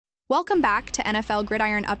Welcome back to NFL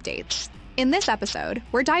Gridiron Updates. In this episode,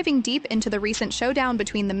 we're diving deep into the recent showdown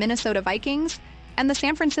between the Minnesota Vikings and the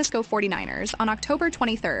San Francisco 49ers on October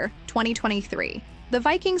 23, 2023. The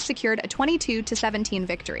Vikings secured a 22-17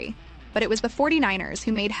 victory, but it was the 49ers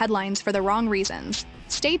who made headlines for the wrong reasons.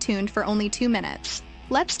 Stay tuned for only 2 minutes.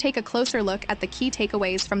 Let's take a closer look at the key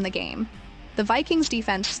takeaways from the game. The Vikings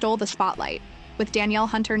defense stole the spotlight, with Danielle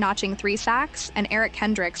Hunter notching 3 sacks and Eric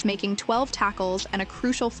Kendricks making 12 tackles and a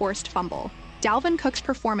crucial forced fumble. Dalvin Cook's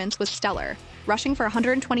performance was stellar, rushing for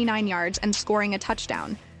 129 yards and scoring a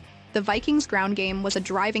touchdown. The Vikings' ground game was a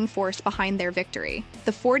driving force behind their victory.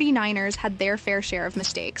 The 49ers had their fair share of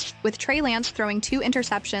mistakes, with Trey Lance throwing 2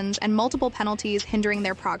 interceptions and multiple penalties hindering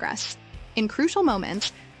their progress. In crucial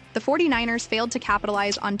moments, the 49ers failed to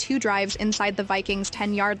capitalize on 2 drives inside the Vikings'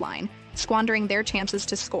 10-yard line, squandering their chances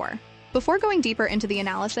to score. Before going deeper into the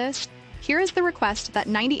analysis, here is the request that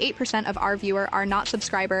 98% of our viewers are not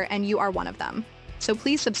subscriber and you are one of them. So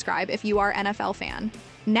please subscribe if you are an NFL fan.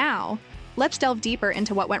 Now, let's delve deeper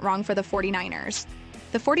into what went wrong for the 49ers.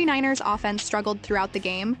 The 49ers offense struggled throughout the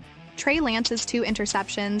game. Trey Lance's 2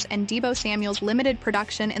 interceptions and Deebo Samuel's limited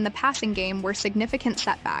production in the passing game were significant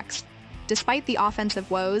setbacks. Despite the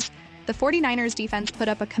offensive woes, the 49ers defense put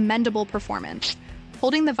up a commendable performance,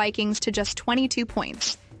 holding the Vikings to just 22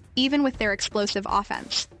 points, even with their explosive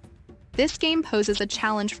offense. This game poses a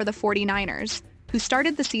challenge for the 49ers, who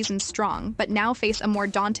started the season strong but now face a more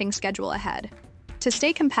daunting schedule ahead. To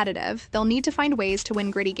stay competitive, they'll need to find ways to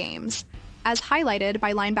win gritty games, as highlighted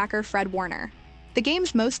by linebacker Fred Warner. The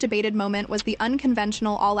game's most debated moment was the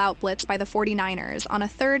unconventional all-out blitz by the 49ers on a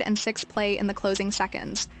 3rd and 6 play in the closing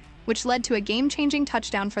seconds, which led to a game-changing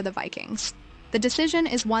touchdown for the Vikings. The decision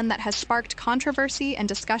is one that has sparked controversy and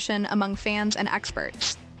discussion among fans and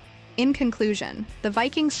experts. In conclusion, the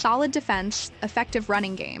Vikings' solid defense, effective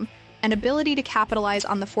running game, and ability to capitalize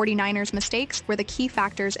on the 49ers' mistakes were the key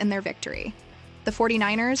factors in their victory. The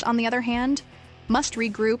 49ers, on the other hand, must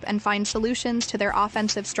regroup and find solutions to their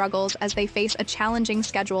offensive struggles as they face a challenging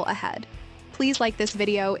schedule ahead. Please like this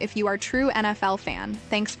video if you are a true NFL fan.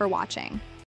 Thanks for watching.